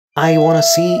I wanna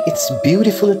see its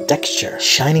beautiful texture,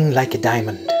 shining like a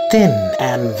diamond, thin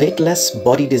and weightless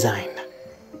body design.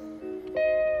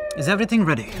 Is everything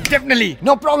ready? Definitely,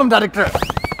 no problem, director.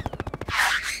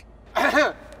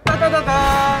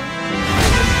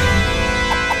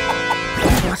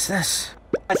 What's this?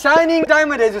 A shining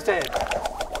diamond, as you said.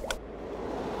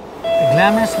 The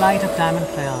glamorous light of diamond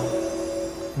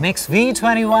flare makes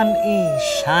V21e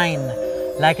shine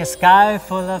like a sky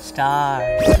full of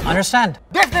stars. Understand?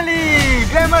 Definitely,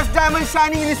 glamorous diamond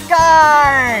shining in the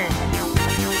sky.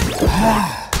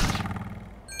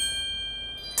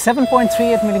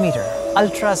 7.38mm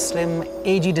ultra slim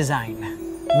AG design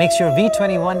makes your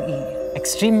V21e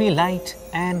extremely light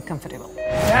and comfortable.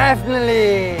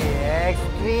 Definitely,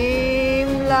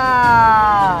 extreme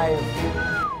life.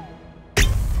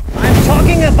 I'm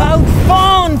talking about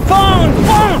phone!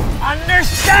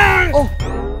 Understand? Oh,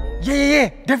 yeah,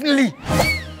 definitely.